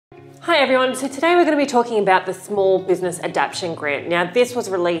Hi everyone, so today we're going to be talking about the Small Business Adaption Grant. Now this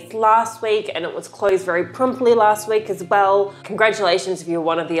was released last week and it was closed very promptly last week as well. Congratulations if you're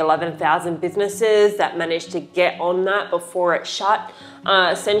one of the 11,000 businesses that managed to get on that before it shut.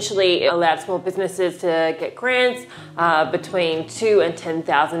 Essentially it allowed small businesses to get grants between $2,000 and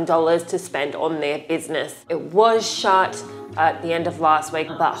 $10,000 to spend on their business. It was shut at the end of last week,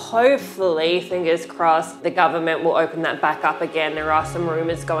 but hopefully, fingers crossed, the government will open that back up again. There are some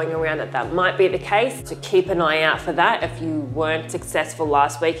rumours going around that that might be the case, so keep an eye out for that if you weren't successful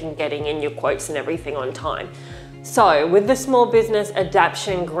last week in getting in your quotes and everything on time. So with the Small Business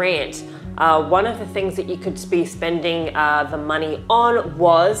Adaption Grant, one of the things that you could be spending the money on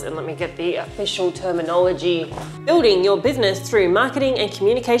was, and let me get the official terminology, building your business through marketing and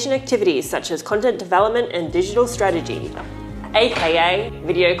communication activities such as content development and digital strategy, aka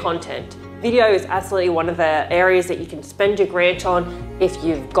video content. Video is absolutely one of the areas that you can spend your grant on if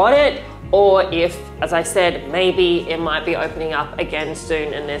you've got it, or if, as I said, maybe it might be opening up again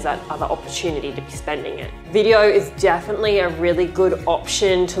soon and there's that other opportunity to be spending it. Video is definitely a really good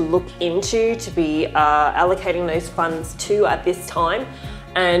option to look into, to be allocating those funds to at this time.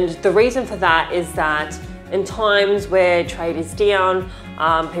 And the reason for that is that in times where trade is down,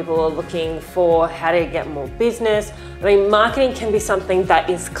 people are looking for how to get more business. I mean, marketing can be something that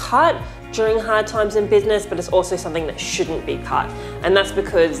is cut during hard times in business, but it's also something that shouldn't be cut. And that's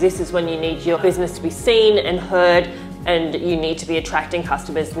because this is when you need your business to be seen and heard, and you need to be attracting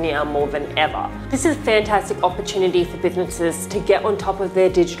customers now more than ever. This is a fantastic opportunity for businesses to get on top of their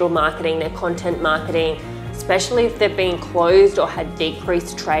digital marketing, their content marketing, especially if they've been closed or had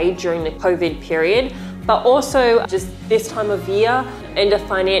decreased trade during the COVID period. But also just this time of year, end of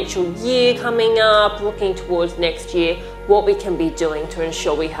financial year coming up, looking towards next year, what we can be doing to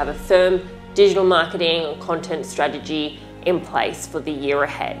ensure we have a firm digital marketing and content strategy in place for the year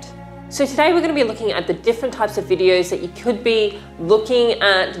ahead. So today we're going to be looking at the different types of videos that you could be looking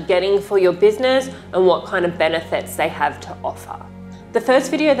at getting for your business and what kind of benefits they have to offer. The first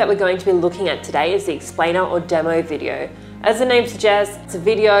video that we're going to be looking at today is the explainer or demo video. As the name suggests, it's a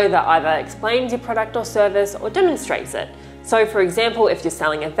video that either explains your product or service or demonstrates it. So for example, if you're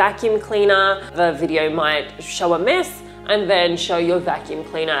selling a vacuum cleaner, the video might show a mess and then show your vacuum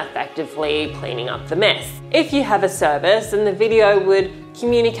cleaner effectively cleaning up the mess. If you have a service, then the video would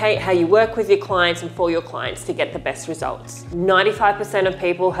communicate how you work with your clients and for your clients to get the best results. 95% of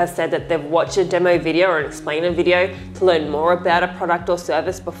people have said that they've watched a demo video or an explainer video to learn more about a product or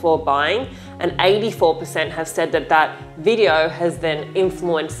service before buying, and 84% have said that that video has then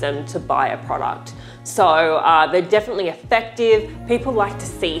influenced them to buy a product. So they're definitely effective. People like to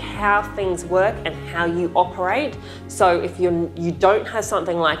see how things work and how you operate. So if you don't have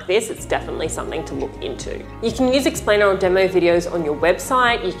something like this, it's definitely something to look into. You can use explainer or demo videos on your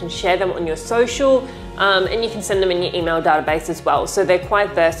website, you can share them on your social, and you can send them in your email database as well. So they're quite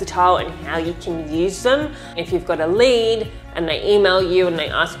versatile in how you can use them. If you've got a lead and they email you and they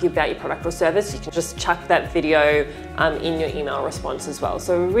ask you about your product or service, you can just chuck that video in your email response as well.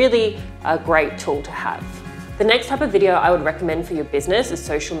 So really a great tool to have. The next type of video I would recommend for your business is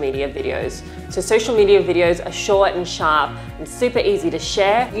social media videos. So social media videos are short and sharp and super easy to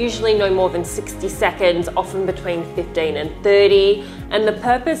share, usually no more than 60 seconds, often between 15 and 30. And the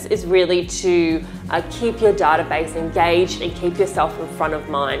purpose is really to keep your database engaged and keep yourself in front of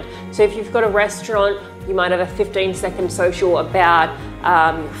mind. So if you've got a restaurant, you might have a 15-second social about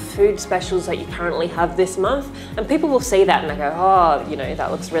food specials that you currently have this month, and people will see that and they go, oh, you know,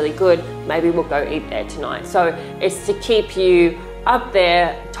 that looks really good, maybe we'll go eat there tonight. So it's to keep you up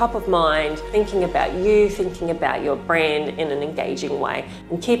there, top of mind, thinking about you, thinking about your brand in an engaging way,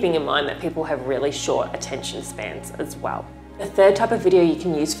 and keeping in mind that people have really short attention spans as well. The third type of video you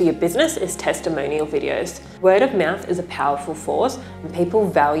can use for your business is testimonial videos. Word of mouth is a powerful force, and people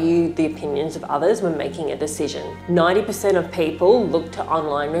value the opinions of others when making a decision. 90% of people look to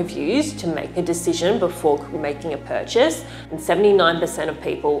online reviews to make a decision before making a purchase, and 79% of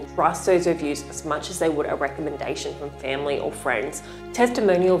people trust those reviews as much as they would a recommendation from family or friends.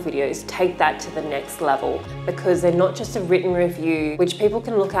 Testimonial videos take that to the next level because they're not just a written review, which people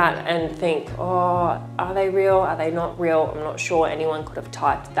can look at and think, oh, are they real? Are they not real? I'm not sure anyone could have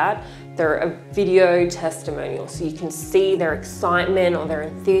typed that. They're a video testimonial, so you can see their excitement or their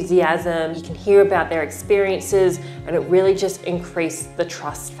enthusiasm, you can hear about their experiences, and it really just increases the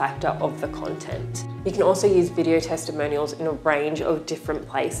trust factor of the content. You can also use video testimonials in a range of different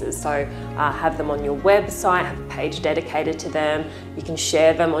places. So have them on your website, have a page dedicated to them. You can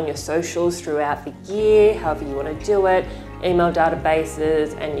share them on your socials throughout the year, however you want to do it. Email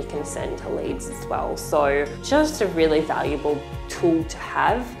databases, and you can send to leads as well. So just a really valuable tool to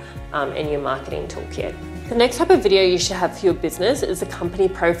have in your marketing toolkit. The next type of video you should have for your business is a company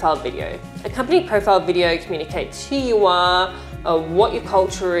profile video. A company profile video communicates who you are, what your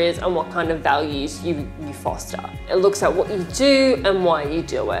culture is, and what kind of values you foster. It looks at what you do and why you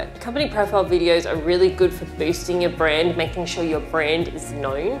do it. Company profile videos are really good for boosting your brand, making sure your brand is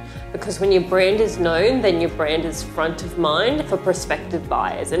known, because when your brand is known, then your brand is front of mind for prospective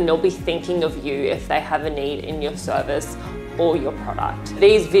buyers, and they'll be thinking of you if they have a need in your service or your product.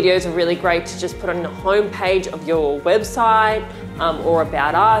 These videos are really great to just put on the homepage of your website or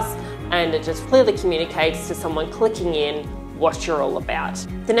about us, and it just clearly communicates to someone clicking in what you're all about.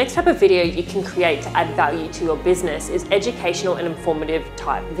 The next type of video you can create to add value to your business is educational and informative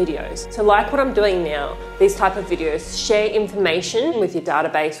type videos. So like what I'm doing now, these type of videos share information with your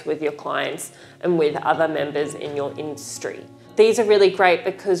database, with your clients, and with other members in your industry. These are really great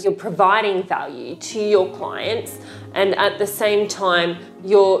because you're providing value to your clients, and at the same time,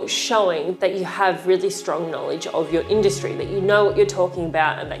 you're showing that you have really strong knowledge of your industry, that you know what you're talking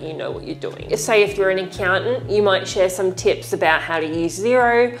about and that you know what you're doing. Say if you're an accountant, you might share some tips about how to use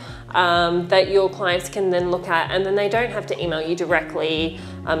Xero that your clients can then look at, and then they don't have to email you directly,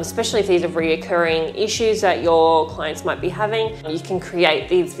 especially if these are reoccurring issues that your clients might be having. You can create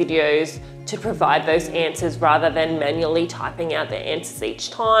these videos to provide those answers rather than manually typing out the answers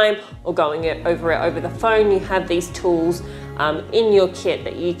each time or going over it over the phone. You have these tools in your kit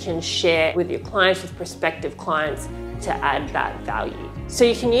that you can share with your clients, with prospective clients, to add that value. So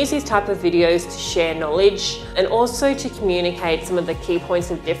you can use these type of videos to share knowledge and also to communicate some of the key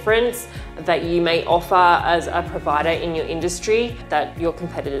points of difference that you may offer as a provider in your industry that your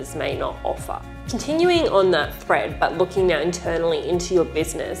competitors may not offer. Continuing on that thread, but looking now internally into your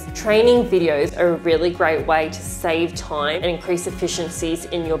business, training videos are a really great way to save time and increase efficiencies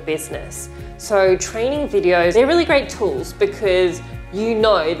in your business. So training videos, they're really great tools because you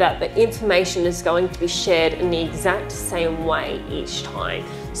know that the information is going to be shared in the exact same way each time.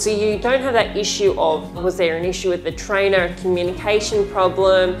 So you don't have that issue of, was there an issue with the trainer, a communication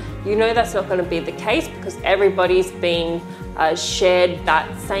problem? You know that's not going to be the case because everybody's being shared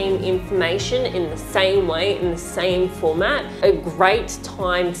that same information in the same way, in the same format. A great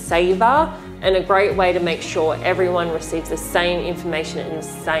time saver and a great way to make sure everyone receives the same information in the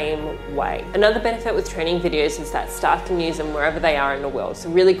same way. Another benefit with training videos is that staff can use them wherever they are in the world. So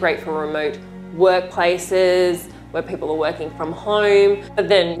really great for remote workplaces, where people are working from home, but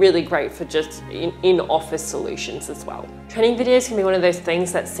then really great for just in-office solutions as well. Training videos can be one of those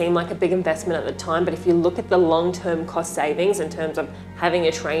things that seem like a big investment at the time, but if you look at the long-term cost savings in terms of having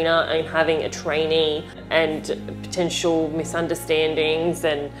a trainer and having a trainee and potential misunderstandings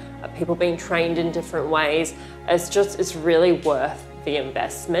and people being trained in different ways, it's really worth the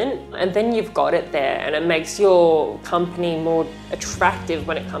investment. And then you've got it there and it makes your company more attractive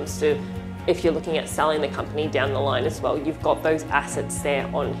when it comes to if you're looking at selling the company down the line as well. You've got those assets there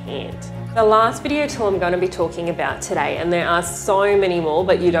on hand. The last video tool I'm going to be talking about today, and there are so many more,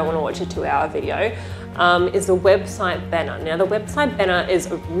 but you don't want to watch a 2-hour video, is the website banner. Now the website banner is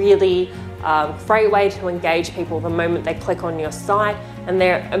a really great way to engage people the moment they click on your site, and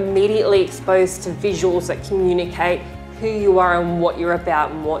they're immediately exposed to visuals that communicate who you are and what you're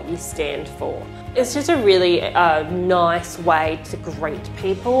about and what you stand for. It's just a really nice way to greet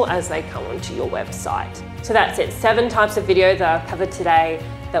people as they come onto your website. So that's it, 7 types of videos that I've covered today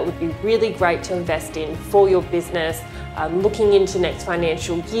that would be really great to invest in for your business, looking into next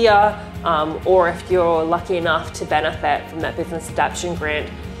financial year, or if you're lucky enough to benefit from that business adaptation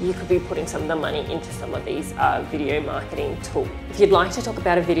grant, you could be putting some of the money into some of these video marketing tools. If you'd like to talk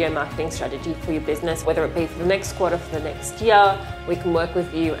about a video marketing strategy for your business, whether it be for the next quarter, for the next year, we can work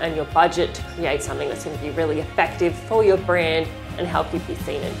with you and your budget to create something that's going to be really effective for your brand and help you be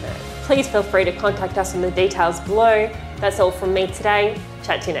seen and heard. Please feel free to contact us on the details below. That's all from me today.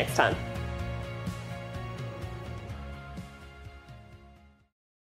 Chat to you next time.